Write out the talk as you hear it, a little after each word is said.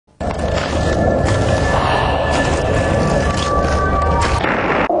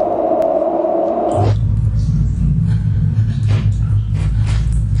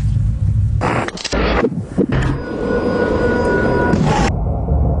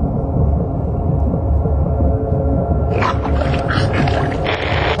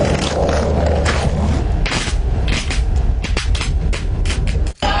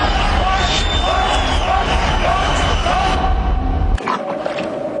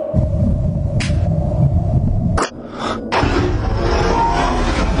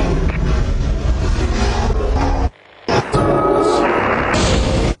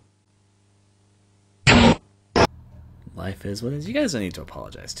is what it is. You guys don't need to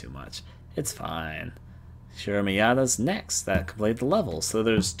apologize too much. It's fine. Shiramiyata's next. That completed the level. So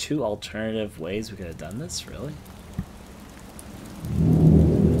there's 2 alternative ways we could have done this, really?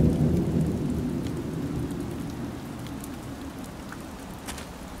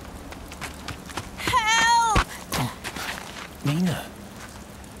 Help! Mina.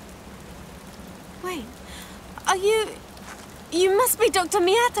 Wait, are you... You must be Dr.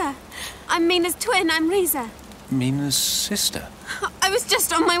 Miyata. I'm Mina's twin, I'm Riza. Mina's sister? I was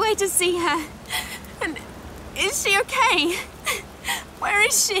just on my way to see her. And is she okay? Where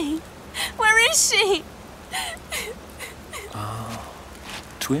is she? Where is she? Ah,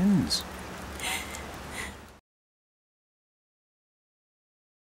 twins.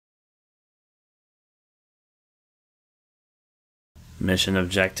 Mission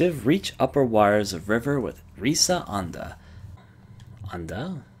objective: reach upper waters of river with Risa Anda.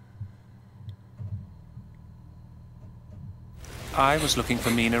 Anda? I was looking for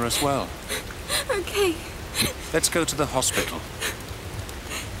Mina as well. Okay. Let's go to the hospital.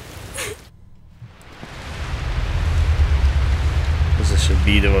 There's a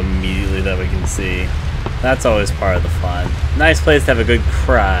Shibito immediately that we can see. That's always part of the fun. Nice place to have a good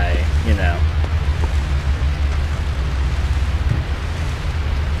cry, you know.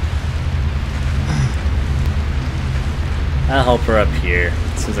 I'll help her up here.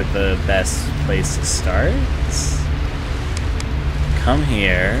 Seems like the best place to start. Come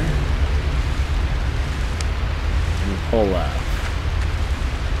here. And pull up.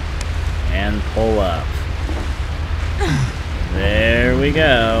 And pull up. There we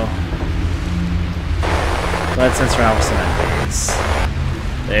go. Let's send her out with some enemies.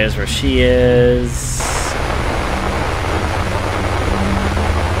 There's where she is.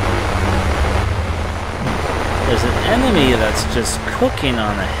 There's an enemy that's just cooking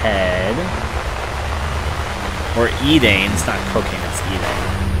on the head. Or eating. It's not cooking, it's eating.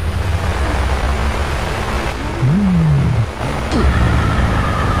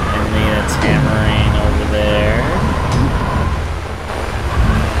 Enemy that's hammering over there.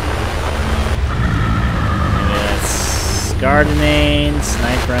 Enemy that's gardening.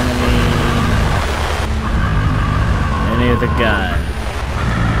 Sniper enemy. Enemy with a gun.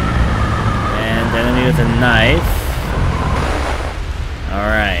 Enemy with a knife.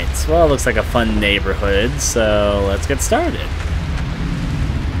 Alright, well, it looks like a fun neighborhood, so let's get started.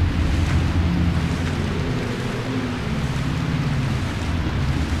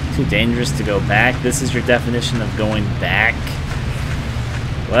 Too dangerous to go back? This is your definition of going back?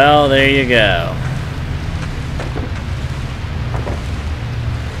 Well, there you go.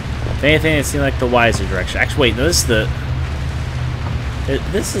 If anything, it seemed like the wiser direction. Actually, wait, no, this is the...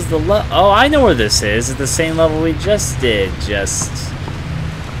 This is the oh, I know where this is. It's the same level we just did, just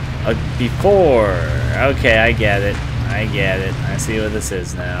before. Okay, I get it. I get it. I see what this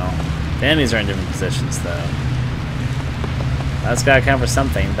is now. The enemies are in different positions, though. That's gotta count for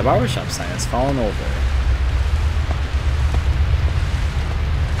something. The barbershop sign has fallen over.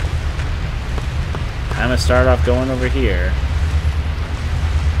 Time to start off going over here.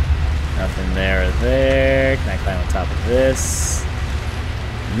 Nothing there or there. Can I climb on top of this?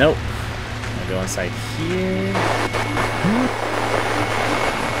 Nope. I'm gonna go inside here.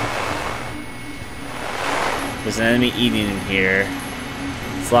 There's an enemy eating in here.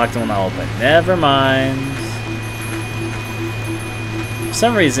 It's locked and will not open. Never mind. For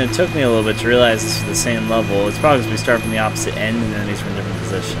some reason, it took me a little bit to realize this is the same level. It's probably because we start from the opposite end and enemies from different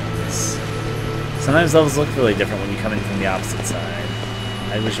positions. Sometimes levels look really different when you come in from the opposite side.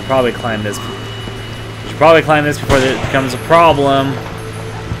 We should probably climb this. We should probably climb this before it becomes a problem.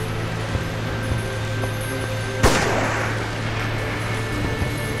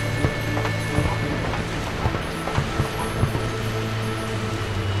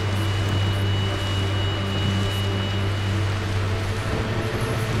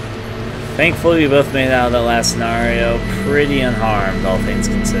 Thankfully, we both made it out of that last scenario pretty unharmed, all things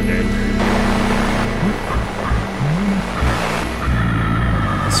considered.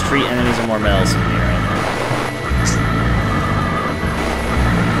 The street enemies are more meddlesome here right now.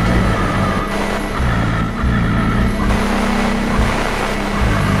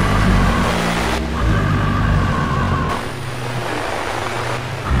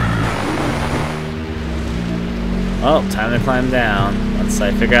 Oh, time to climb down. Once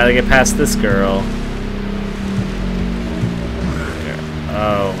I figure out how to get past this girl.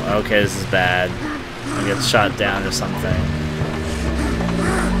 Oh, okay, this is bad. I get shot down or something.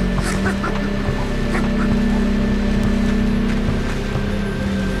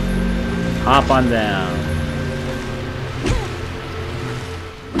 Hop on down.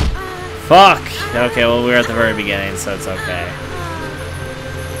 Fuck! Okay, well, we were at the very beginning, so it's okay.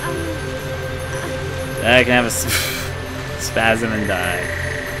 I can have a spasm and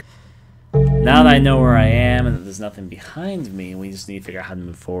die. Now that I know where I am and that there's nothing behind me, we just need to figure out how to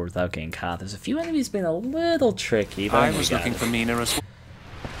move forward without getting caught. There's a few enemies being a little tricky, but I was looking for Mina as well.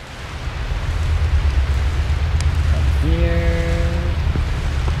 Come here.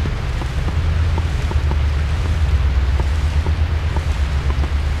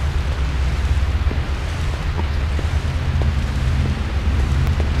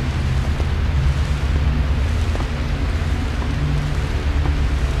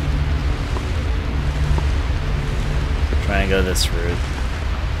 Try and go this route.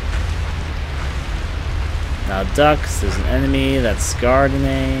 Now ducks, there's an enemy that's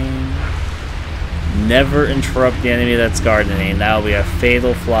gardening. Never interrupt the enemy that's gardening. That will be a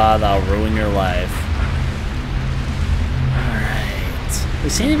fatal flaw that'll ruin your life. Alright. We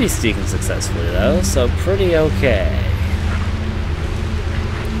seem to be sneaking successfully though, so pretty okay.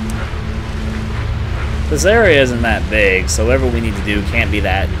 This area isn't that big, so whatever we need to do can't be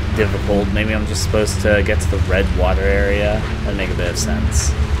that difficult. Maybe I'm just supposed to get to the red water area. That'd make a bit of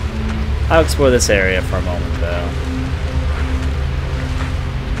sense. I'll explore this area for a moment, though.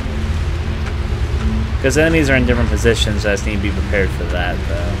 Because enemies are in different positions, so I just need to be prepared for that,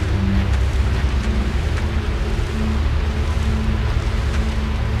 though.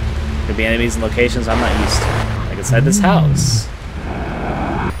 Could be enemies in locations I'm not used to. Like inside this house.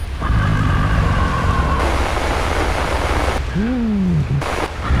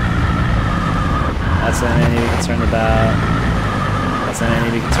 That's an enemy to be concerned about. That's an enemy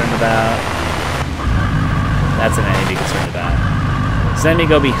to be concerned about. That's an enemy to be concerned about. Does the enemy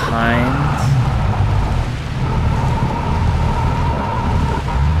go behind?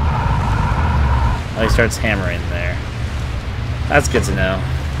 Oh, he starts hammering there. That's good to know.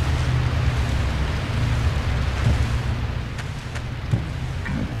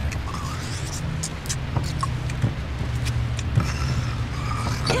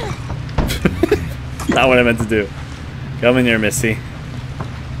 Not what I meant to do. Come in here, Missy.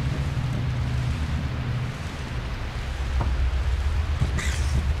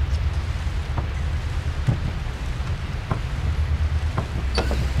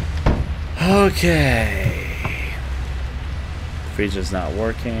 Okay. Freezer's not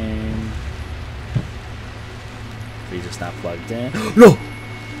working. Freezer's not plugged in. No!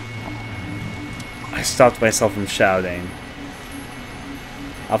 I stopped myself from shouting.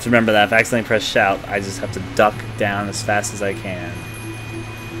 I'll have to remember that if I accidentally press shout, I just have to duck down as fast as I can.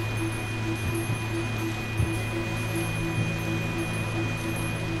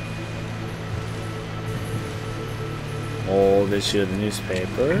 Old issue of the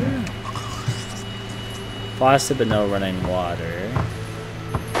newspaper. Faucet but no running water.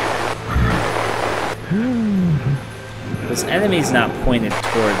 This enemy's not pointed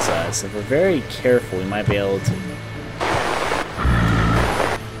towards us. If we're very careful, we might be able to...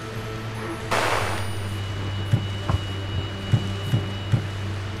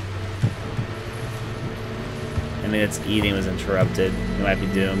 Its eating was interrupted. We might be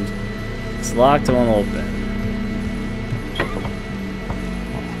doomed. It's locked, it won't open.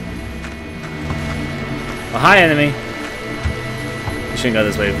 Oh, hi, enemy. We shouldn't go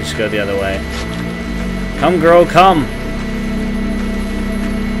this way. We should go the other way. Come, girl, come.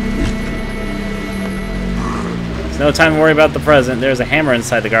 There's no time to worry about the present. There's a hammer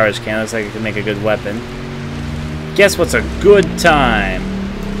inside the garbage can. Looks like it could make a good weapon. Guess what's a good time?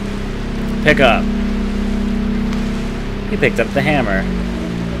 Pick up. He picked up the hammer.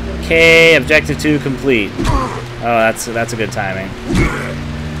 Okay, objective 2 complete. Oh, that's a good timing.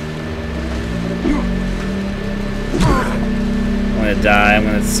 I'm gonna die. I'm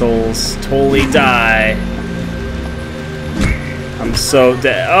gonna totally die. I'm so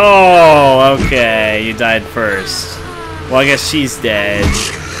dead. Oh, okay. You died first. Well, I guess she's dead.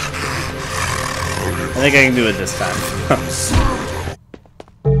 I think I can do it this time.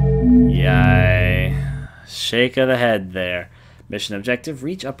 Yay. Shake of the head there. Mission objective,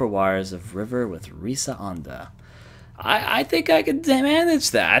 reach upper wires of river with Risa Onda. I think I could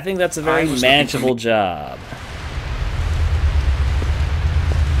manage that. I think that's a very manageable job.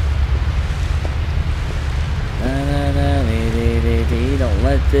 Don't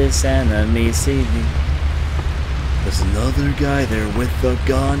let this enemy see me. There's another guy there with a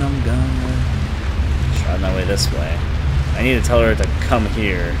gun. I'm gonna try my way this way. I need to tell her to come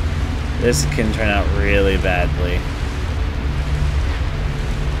here. This can turn out really badly.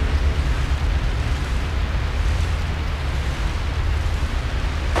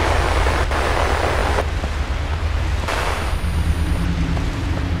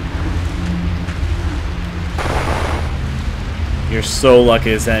 You're so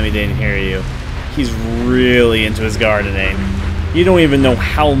lucky this enemy didn't hear you. He's really into his gardening. You don't even know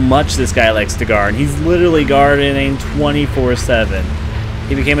how much this guy likes to garden. He's literally gardening 24/7.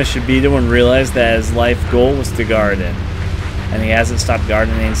 He became a Shibito and realized that his life goal was to garden. And he hasn't stopped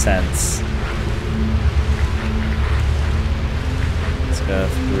gardening since. Let's go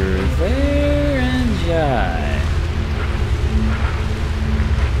through there and jive.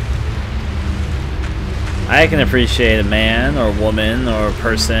 I can appreciate a man or a woman or a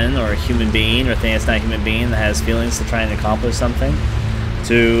person or a human being or a thing that's not a human being that has feelings to try and accomplish something,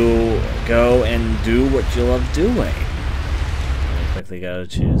 to go and do what you love doing. Let me quickly go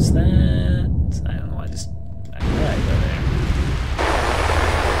choose that. I don't know, I gotta go there.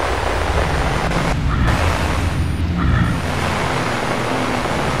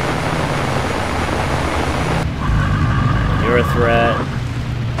 You're a threat.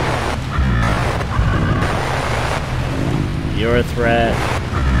 You're a threat.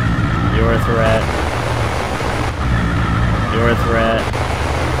 You're a threat. You're a threat.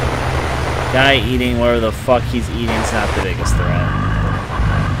 Guy eating whatever the fuck he's eating is not the biggest threat.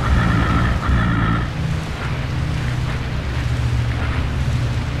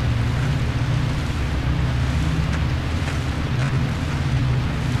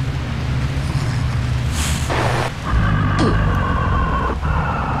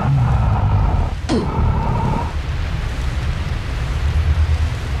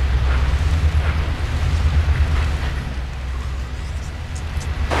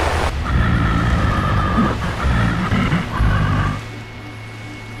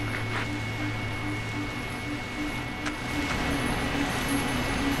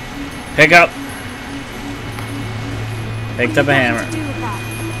 Pick up. Picked up a hammer.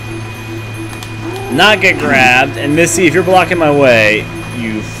 Not get grabbed. And Missy, if you're blocking my way,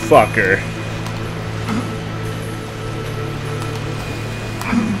 you fucker.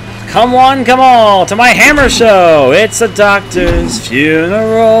 Come on, come on, to my hammer show. It's a doctor's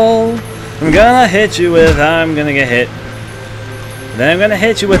funeral. I'm gonna hit you with, I'm gonna get hit. Then I'm gonna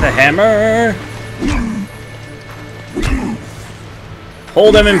hit you with a hammer.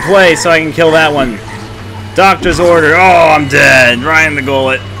 Hold him in place so I can kill that one. Doctor's order. Oh, I'm dead. Right in the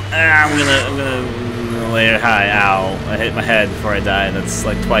gullet. I'm gonna lay it high. Ow. I hit my head before I died. That's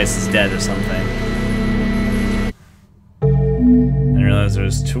like twice as dead or something. I didn't realize there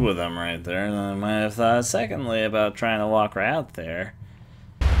was two of them right there. And I might have thought secondly about trying to walk right out there.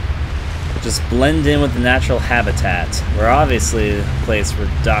 Just blend in with the natural habitat. We're obviously a place where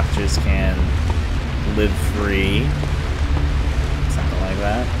doctors can live free.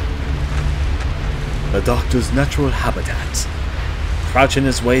 That. The doctor's natural habitat. Crouching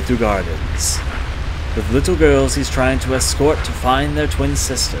his way through gardens. With little girls he's trying to escort to find their twin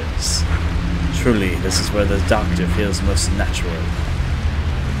sisters. Truly, this is where the doctor feels most natural.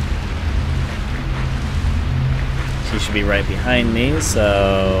 She should be right behind me,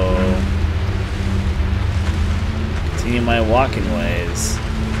 so... continue my walking ways.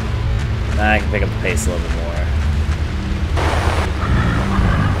 Now I can pick up the pace a little bit more.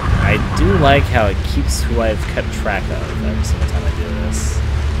 I do like how it keeps who I've kept track of every single time I do this.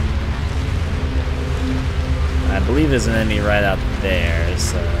 I believe there's an enemy right out there,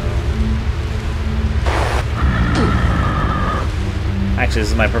 so... actually,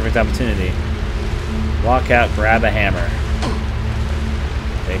 this is my perfect opportunity. Walk out, grab a hammer.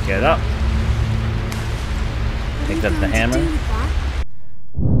 Pick it up. Picked up the hammer.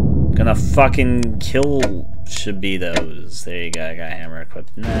 Gonna fucking kill Shibitos. There you go, I got a hammer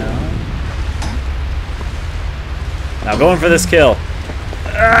equipped now. Now going for this kill.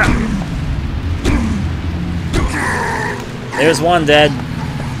 There's one dead.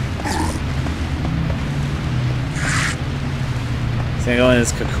 He's gonna go in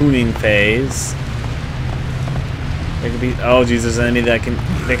this cocooning phase. There could be, oh jeez, there's an enemy that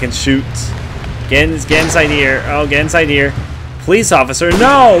can shoot. Get inside here. Oh, get inside here. Police officer,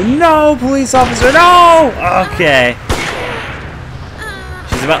 no! No, police officer, no! Okay.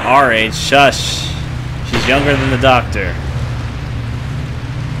 She's about our age, shush. She's younger than the doctor.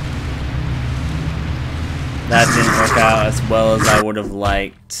 That didn't work out as well as I would have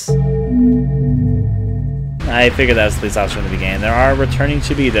liked. I figured that was the police officer in the beginning. There are returning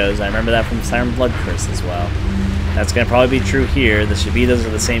Shibitos. I remember that from Siren Blood Curse as well. That's going to probably be true here. The Shibitos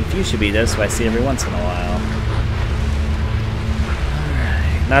are the same few Shibitos, so I see every once in a while.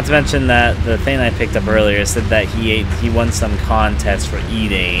 Alright. Not to mention that the thing I picked up earlier said that he won some contest for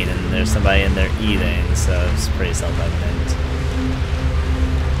eating, and there's somebody in there eating, so it's pretty self-evident.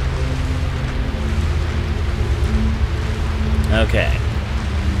 Okay.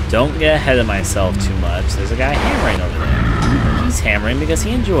 Don't get ahead of myself too much. There's a guy hammering over there. He's hammering because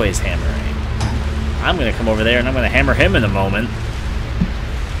he enjoys hammering. I'm gonna come over there and I'm gonna hammer him in a moment.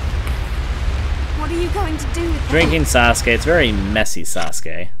 What are you going to do with that? Drinking Sasuke. It's very messy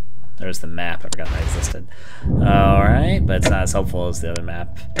Sasuke. There's the map. I forgot that existed. Alright, but it's not as helpful as the other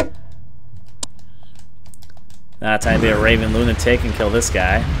map. Now time to be a Raven lunatic and kill this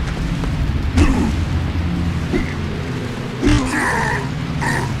guy.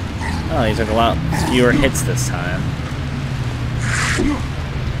 Oh, he took a lot fewer hits this time.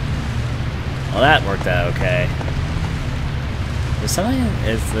 Well, that worked out okay. There's something.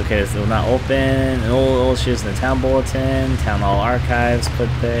 It's okay. It will not open. Old shoes in the town bulletin. Town hall archives put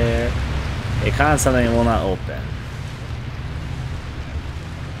there. A con something will not open.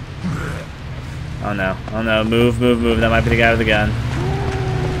 Oh no! Oh no! Move! Move! Move! That might be the guy with the gun.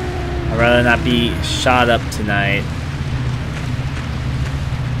 I'd rather not be shot up tonight.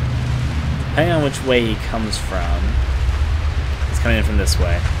 Depending on which way he comes from. He's coming in from this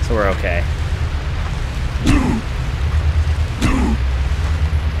way, so we're okay.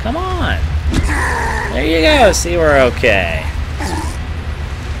 Come on! There you go! See, we're okay.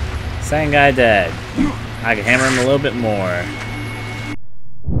 Second guy dead. I can hammer him a little bit more.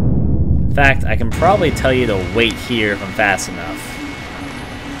 In fact, I can probably tell you to wait here if I'm fast enough.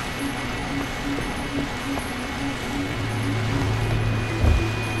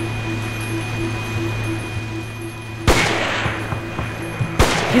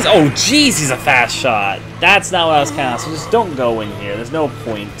 Oh jeez, he's a fast shot. That's not what I was counting on, so just don't go in here. There's no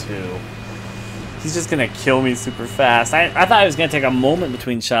point to. He's just gonna kill me super fast. I thought he was gonna take a moment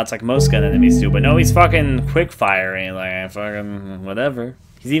between shots like most gun enemies do, but no, he's fucking quick firing, like fucking whatever.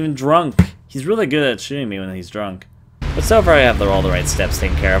 He's even drunk. He's really good at shooting me when he's drunk. But so far I have all the right steps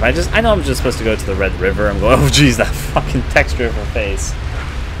taken care of. I know I'm just supposed to go to the Red River. I'm going, oh jeez, that fucking texture of her face.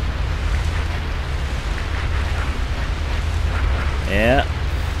 Yeah.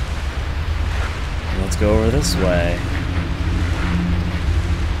 Let's go over this way.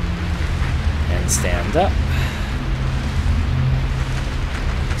 And stand up.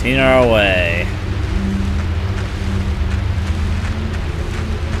 Continue our way.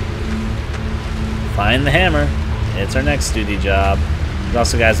 Find the hammer. It's our next duty job. There's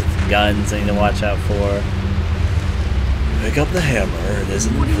also guys with guns I need to watch out for. Pick up the hammer. It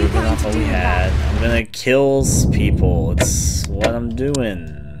isn't improving off what we had. I'm gonna kill people. It's what I'm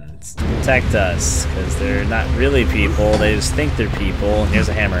doing. It's to protect us, because they're not really people. They just think they're people. And here's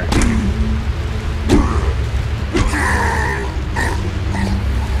a hammer.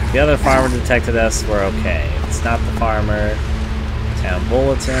 If the other farmer detected us, we're okay. If it's not the farmer, town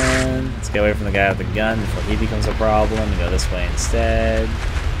bulletin. Let's get away from the guy with the gun before he becomes a problem and go this way instead.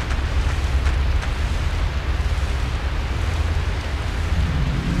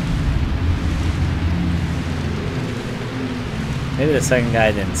 Maybe the second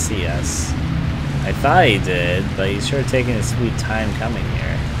guy didn't see us. I thought he did, but he's sure taking his sweet time coming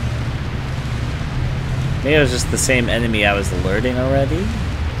here. Maybe it was just the same enemy I was alerting already?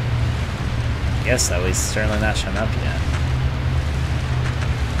 I guess so, he's certainly not shown up yet.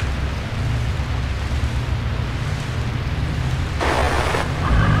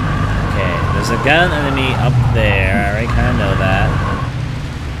 Okay, there's a gun enemy up there. I already kind of know that.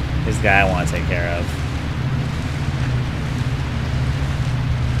 This guy I want to take care of.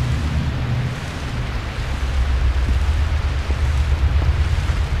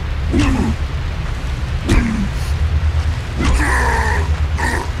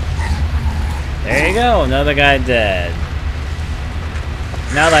 There you go, another guy dead.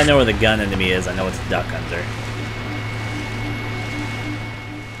 Now that I know where the gun enemy is, I know what to duck under.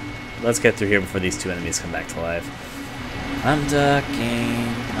 Let's get through here before these two enemies come back to life. I'm ducking,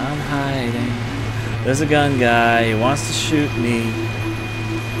 I'm hiding. There's a gun guy, he wants to shoot me.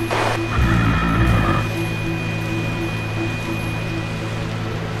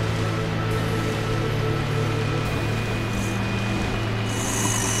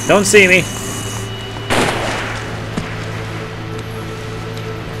 Don't see me.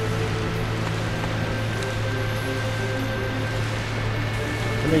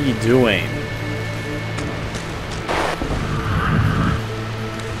 What are you doing?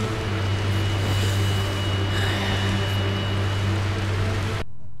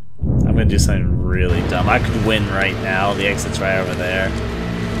 I'm gonna do something really dumb. I could win right now. The exit's right over there.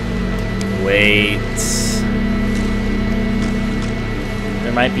 Wait.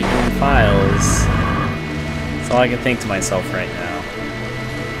 There might be hidden files. That's all I can think to myself right now.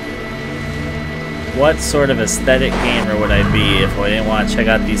 What sort of aesthetic gamer would I be if I didn't want to check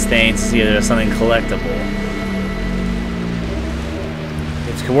out these things to see if there's something collectible?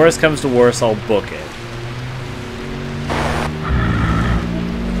 If worst comes to worst, I'll book it.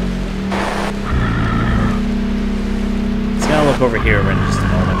 back over here in just a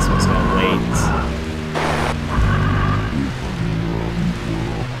moment, so I'm just gonna wait.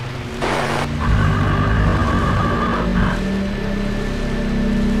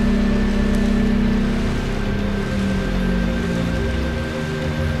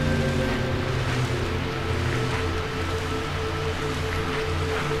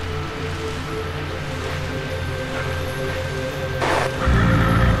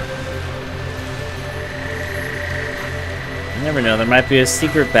 You never know, there might be a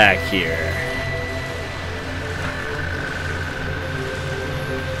secret back here.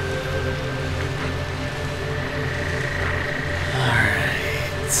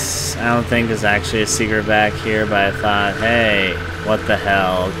 Alright. I don't think there's actually a secret back here, but I thought, hey, what the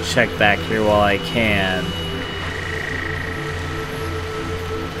hell? Check back here while I can.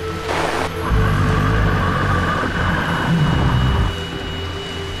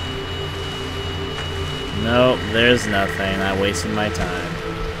 Nope, there's nothing. Not wasting my time.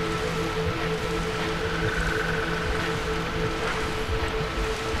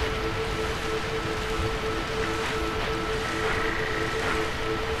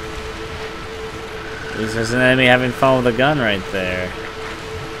 At least there's an enemy having fun with a gun right there.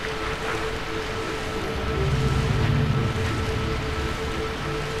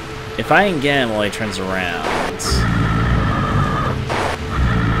 If I can get him while he turns around,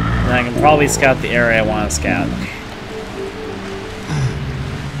 then I can probably scout the area I want to scout.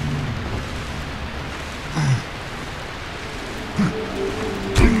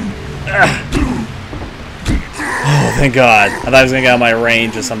 Oh, thank God. I thought I was going to get out of my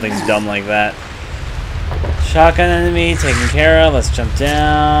range or something dumb like that. Shotgun enemy taken care of. Let's jump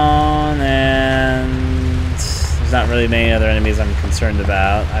down. And there's not really many other enemies I'm concerned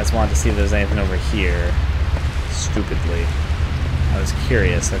about. I just wanted to see if there's anything over here. Stupidly. I was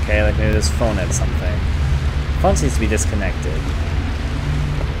curious, okay? Like maybe this phone had something. Phone seems to be disconnected.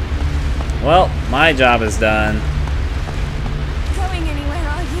 Well, my job is done. Going anywhere,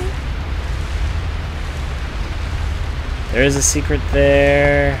 are you? There is a secret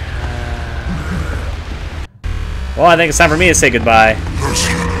there. Well, I think it's time for me to say goodbye.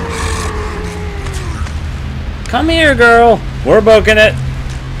 Come here, girl. We're booking it.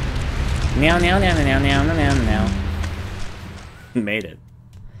 Meow, meow, meow, meow, meow, meow, meow, meow. Made it.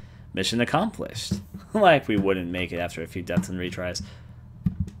 Mission accomplished. Like we wouldn't make it after a few deaths and retries.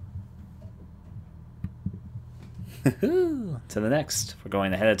 To the next. We're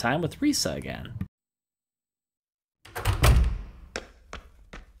going ahead of time with Risa again.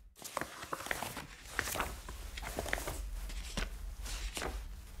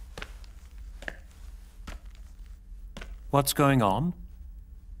 What's going on?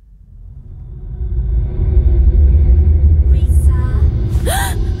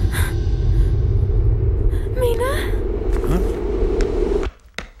 Mina? Huh?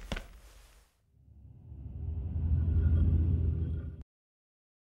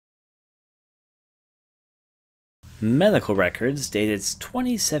 Medical records dated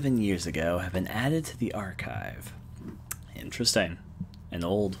 27 years ago have been added to the archive. Interesting. And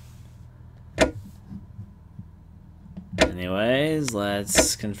old. Anyways,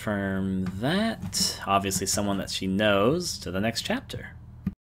 let's confirm that. Obviously someone that she knows to the next chapter.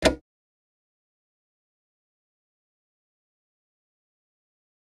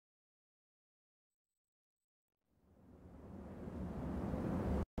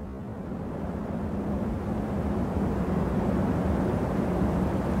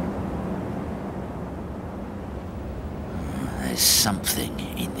 There's something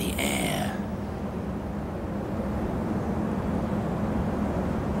in the air.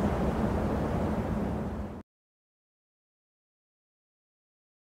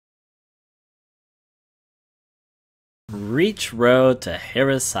 Reach road to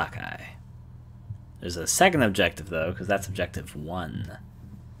Hirasakai. There's a second objective though, because that's objective 1.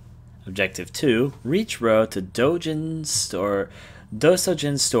 Objective 2, reach road to Dosojin store.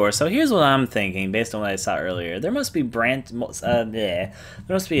 So here's what I'm thinking, based on what I saw earlier. There must be there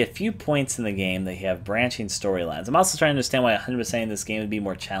must be a few points in the game that have branching storylines. I'm also trying to understand why 100% in this game would be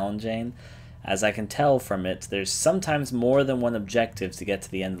more challenging. As I can tell from it, there's sometimes more than one objective to get to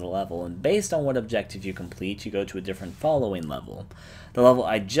the end of the level, and based on what objective you complete, you go to a different following level. The level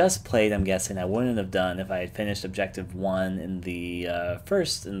I just played, I'm guessing I wouldn't have done if I had finished objective 1 in the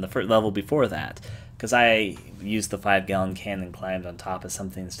first level before that, because I used the 5-gallon can and climbed on top of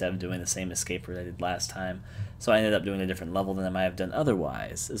something instead of doing the same escape route I did last time. So I ended up doing a different level than I might have done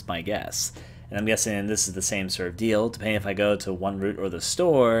otherwise, is my guess. And I'm guessing this is the same sort of deal, depending if I go to one route or the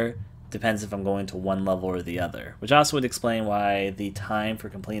store. Depends if I'm going to one level or the other, which also would explain why the time for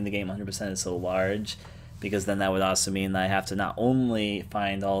completing the game 100% is so large, because then that would also mean that I have to not only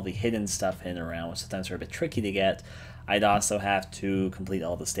find all the hidden stuff hidden around, which sometimes are a bit tricky to get, I'd also have to complete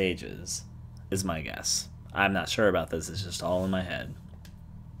all the stages, is my guess. I'm not sure about this, it's just all in my head.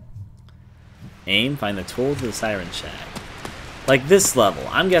 Aim, find the tool to the Siren Shack. Like this level,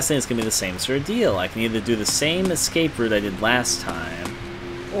 I'm guessing it's going to be the same sort of deal. I can either do the same escape route I did last time,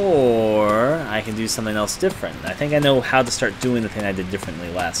 or I can do something else different. I think I know how to start doing the thing I did differently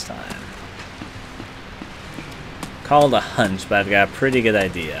last time. Call it a hunch, but I've got a pretty good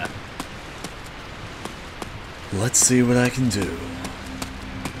idea. Let's see what I can do.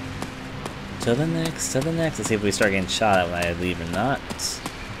 To the next, to the next. Let's see if we start getting shot at when I leave or not.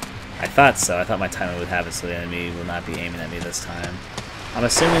 I thought so. I thought my timing would have it so the enemy will not be aiming at me this time. I'm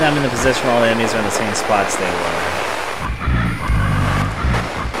assuming I'm in the position where all the enemies are in the same spots they were.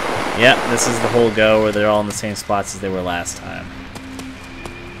 Yep, this is the whole go where they're all in the same spots as they were last time.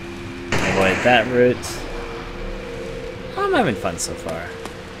 Avoid that route. I'm having fun so far.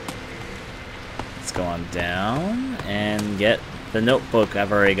 Let's go on down and get the notebook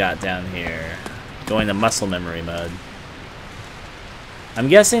I've already got down here. Going to muscle memory mode. I'm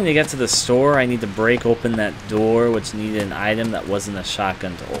guessing to get to the store, I need to break open that door, which needed an item that wasn't a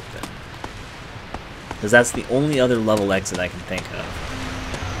shotgun to open. Because that's the only other level exit I can think of.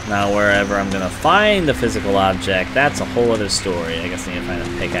 Now, wherever I'm going to find the physical object, that's a whole other story. I guess I need to find a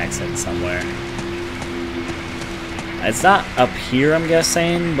pickaxe in somewhere. It's not up here, I'm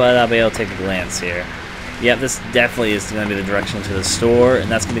guessing, but I'll be able to take a glance here. Yeah, this definitely is going to be the direction to the store,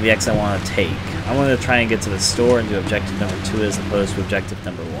 and that's going to be the exit I want to take. I want to try and get to the store and do objective number 2 as opposed to objective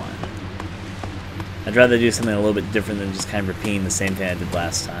number 1. I'd rather do something a little bit different than just kind of repeating the same thing I did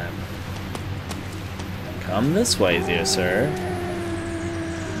last time. Come this way, dear sir.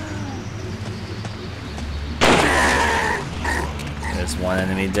 There's one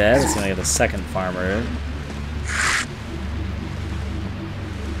enemy dead. Let's see if I get the second farmer.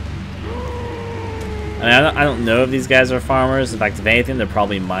 I mean, I don't know if these guys are farmers. In fact, if anything, they're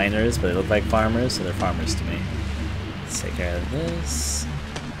probably miners, but they look like farmers, so they're farmers to me. Let's take care of this.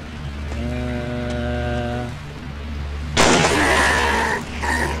 There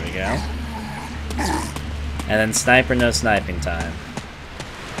we go. And then sniper, no sniping time.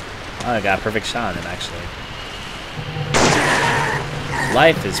 Oh, I got a perfect shot on him, actually.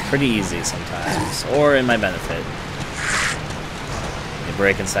 Life is pretty easy sometimes, or in my benefit. You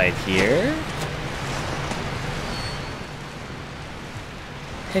break inside here.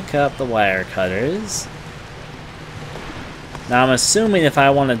 Pick up the wire cutters. Now I'm assuming if I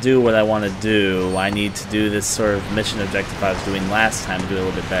want to do what I want to do, I need to do this sort of mission objective I was doing last time to do a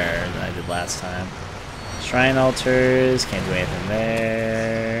little bit better than I did last time. Shrine altars, can't do anything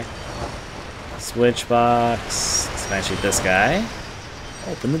there. Switch box, let's smash shoot this guy.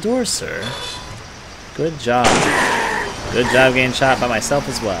 Open the door, sir. Good job. Good job getting shot by myself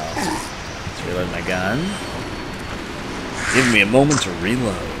as well. Let's reload my gun. Give me a moment to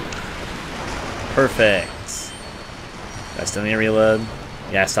reload. Perfect. Do I still need to reload?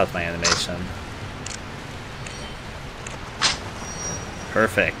 Yeah, I stopped my animation.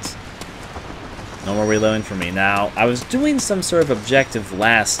 Perfect. No more reloading for me. Now, I was doing some sort of objective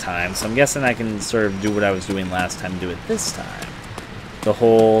last time, so I'm guessing I can sort of do what I was doing last time and do it this time. The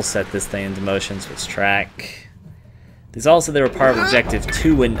whole set this thing into motion, switch track. These also, they were part of Objective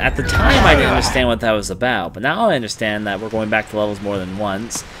 2, and at the time I didn't understand what that was about, but now I understand that we're going back to levels more than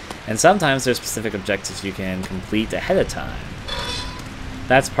once, and sometimes there's specific objectives you can complete ahead of time.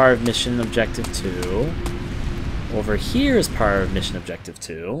 That's part of Mission Objective 2. Over here is part of Mission Objective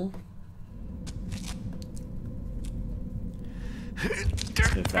 2.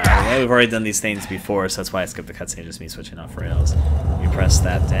 We've already done these things before, so that's why I skipped the cutscene, just me switching off rails. You press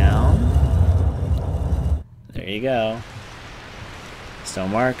that down. There you go.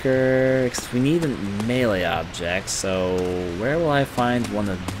 Stone marker. We need a melee object, so where will I find one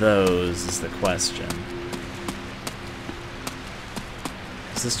of those is the question.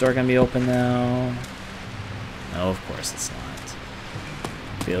 Is this door gonna be open now? No, of course it's not.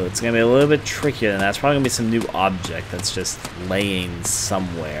 I feel it's gonna be a little bit trickier than that. It's probably gonna be some new object that's just laying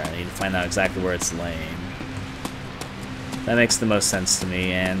somewhere. I need to find out exactly where it's laying. That makes the most sense to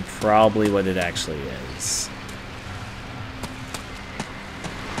me, and probably what it actually is.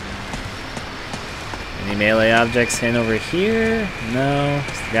 Any melee objects hidden over here? No.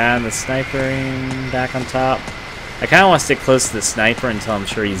 It's the guy on the sniper back on top. I kind of want to stick close to the sniper until I'm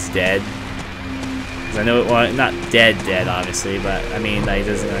sure he's dead. Because I know, well, not dead, obviously, but I mean, he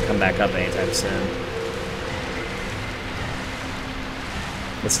isn't going to come back up anytime soon.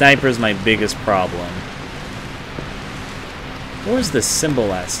 The sniper is my biggest problem. What was the symbol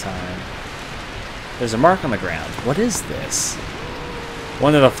last time? There's a mark on the ground. What is this?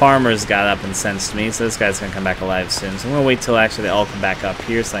 One of the farmers got up and sensed me, so this guy's gonna come back alive soon. So I'm gonna wait till actually they all come back up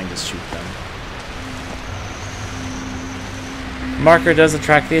here so I can just shoot them. Marker does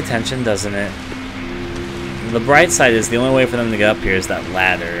attract the attention, doesn't it? The bright side is the only way for them to get up here is that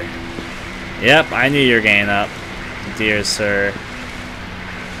ladder. Yep, I knew you were getting up, dear sir.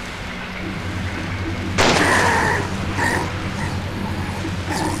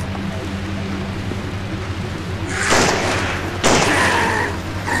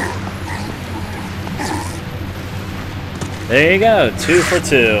 There you go, 2 for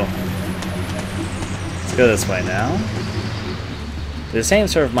 2. Let's go this way now. The same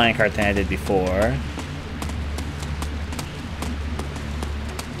sort of minecart thing I did before.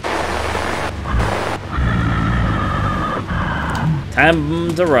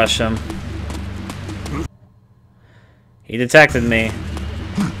 Time to rush him. He detected me.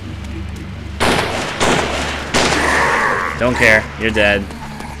 Don't care, you're dead.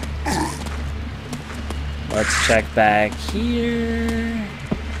 Let's check back here.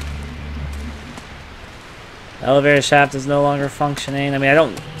 The elevator shaft is no longer functioning. I mean, I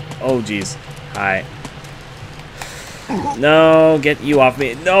don't... Oh, jeez. Hi. No, get you off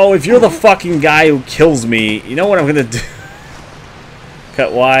me. No, if you're the fucking guy who kills me, you know what I'm gonna do?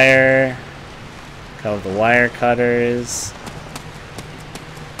 Cut wire. Cut with the wire cutters.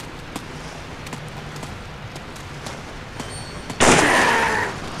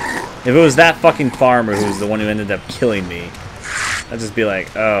 If it was that fucking farmer who was the one who ended up killing me, I'd just be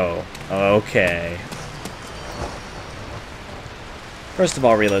like, oh, okay. First of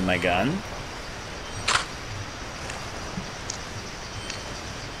all, reload my gun.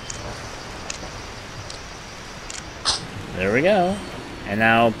 There we go. And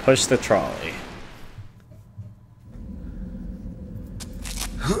now push the trolley.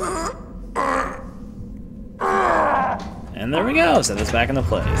 And there we go. Set this back into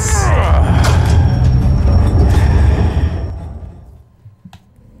place.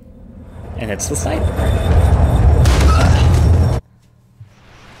 And hits the sniper.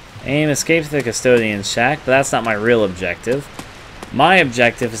 Aim escapes the custodian's shack, but that's not my real objective. My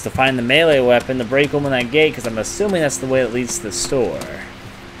objective is to find the melee weapon to break open that gate, because I'm assuming that's the way that leads to the store.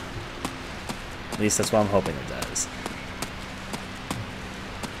 At least that's what I'm hoping it does.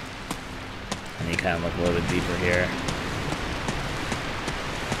 And you kind of look a little bit deeper here.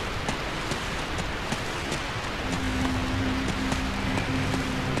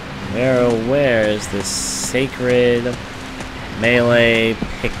 Where is this sacred melee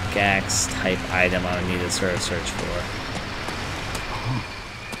pickaxe type item I need to sort of search for?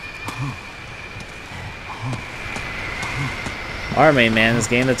 Our main man is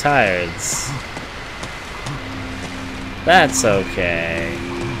getting the tireds. That's okay.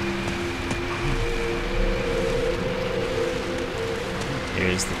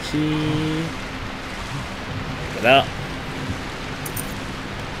 Here's the key. Pick it up.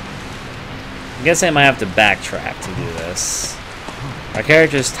 I guess I might have to backtrack to do this. Our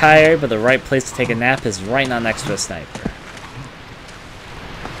character's tired, but the right place to take a nap is right now next to a sniper.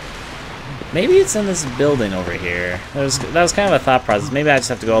 Maybe it's in this building over here. That was kind of a thought process. Maybe I just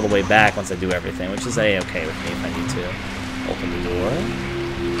have to go all the way back once I do everything, which is A-okay with me if I need to. Open the door.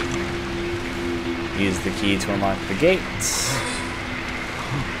 Use the key to unlock the gate.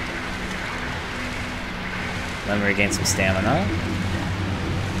 Let me regain some stamina.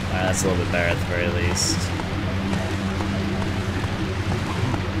 Alright, that's a little bit better at the very least.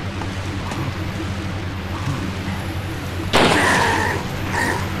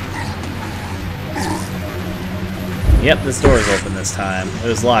 Yep, this door is open this time. It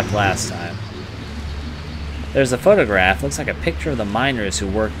was locked last time. There's a photograph. Looks like a picture of the miners who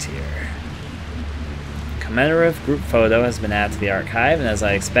worked here. Commemorative group photo has been added to the archive, and as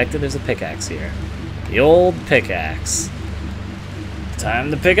I expected, there's a pickaxe here. The old pickaxe.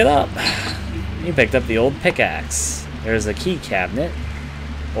 Time to pick it up. You picked up the old pickaxe. There's a key cabinet.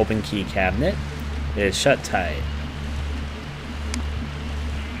 Open key cabinet. It is shut tight.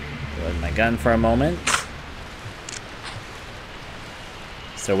 Load my gun for a moment.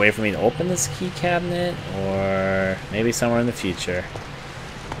 Is there a way for me to open this key cabinet? Or maybe somewhere in the future.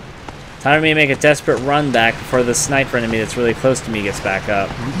 Time for me to make a desperate run back before the sniper enemy that's really close to me gets back up.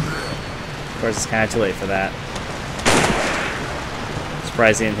 Of course, it's kind of too late for that.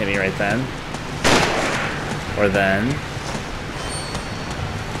 Surprised he didn't hit me right then. Or then.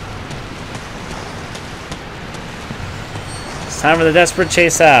 It's time for the desperate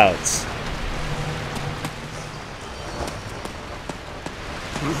chase out.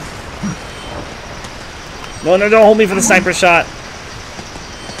 No, no, don't hold me for the sniper shot.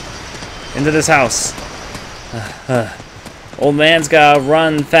 Into this house. Old man's gotta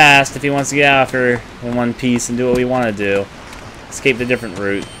run fast if he wants to get out here in one piece and do what we want to do. Escape the different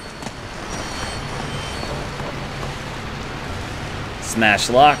route. Smash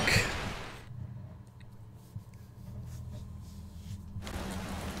lock.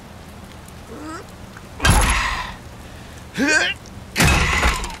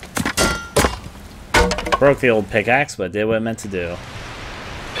 Broke the old pickaxe, but did what it meant to do.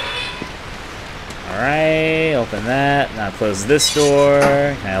 Alright, open that. Now close this door.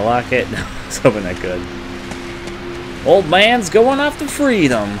 Can I lock it? No, let's open that good. Old man's going off to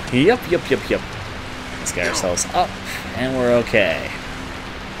freedom. Yep. Let's get ourselves up, and we're okay.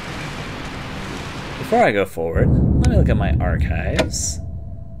 Before I go forward, let me look at my archives.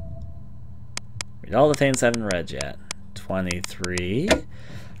 Read all the things I haven't read yet. 23.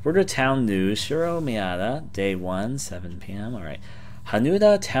 Border Town News, Shiro Miyata, Day 1, 7 p.m. Alright.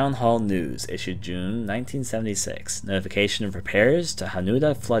 Hanuda Town Hall News, issued June 1976. Notification of repairs to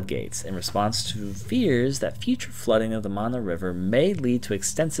Hanuda floodgates in response to fears that future flooding of the Mana River may lead to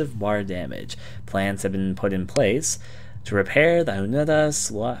extensive water damage. Plans have been put in place to repair the Hanuda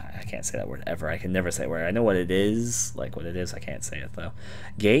I can't say that word ever. I can never say a word. I know what it is. Like what it is, I can't say it though.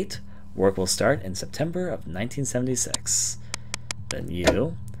 Gate. Work will start in September of 1976. Then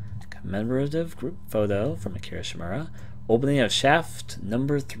you. Commemorative group photo from Akira Shimura. Opening of shaft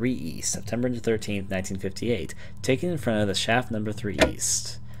number 3 East, September 13th, 1958, taken in front of the shaft number 3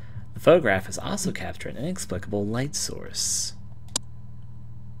 East. The photograph has also captured an inexplicable light source.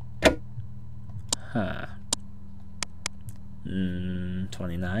 Huh.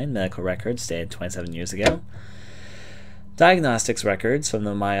 29, medical records dated 27 years ago. Diagnostics records from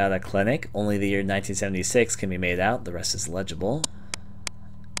the Mayada Clinic, only the year 1976 can be made out, the rest is legible.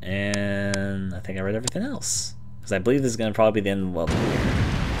 And I think I read everything else. Because I believe this is going to probably be the end of the level here.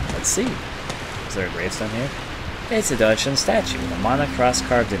 Let's see. Is there a gravestone here? It's a Dojin statue with a mana cross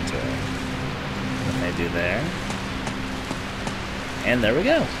carved into it. What can I do there? And there we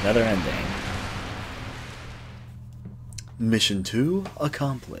go. Another ending. Mission 2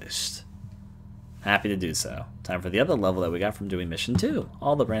 accomplished. Happy to do so. Time for the other level that we got from doing Mission 2.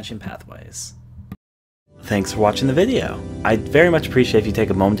 All the branching pathways. Thanks for watching the video. I'd very much appreciate if you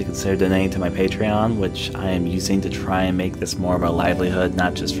take a moment to consider donating to my Patreon, which I am using to try and make this more of a livelihood,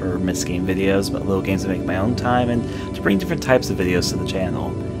 not just for missed-game videos, but little games to make my own time, and to bring different types of videos to the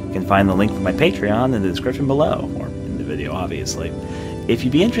channel. You can find the link for my Patreon in the description below, or in the video, obviously. If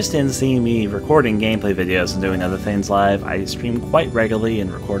you'd be interested in seeing me recording gameplay videos and doing other things live, I stream quite regularly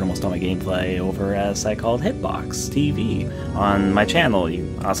and record almost all my gameplay over at a site called Hitbox TV on my channel. You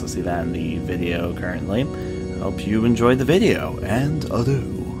also see that in the video currently. Hope you enjoyed the video, and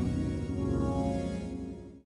adieu.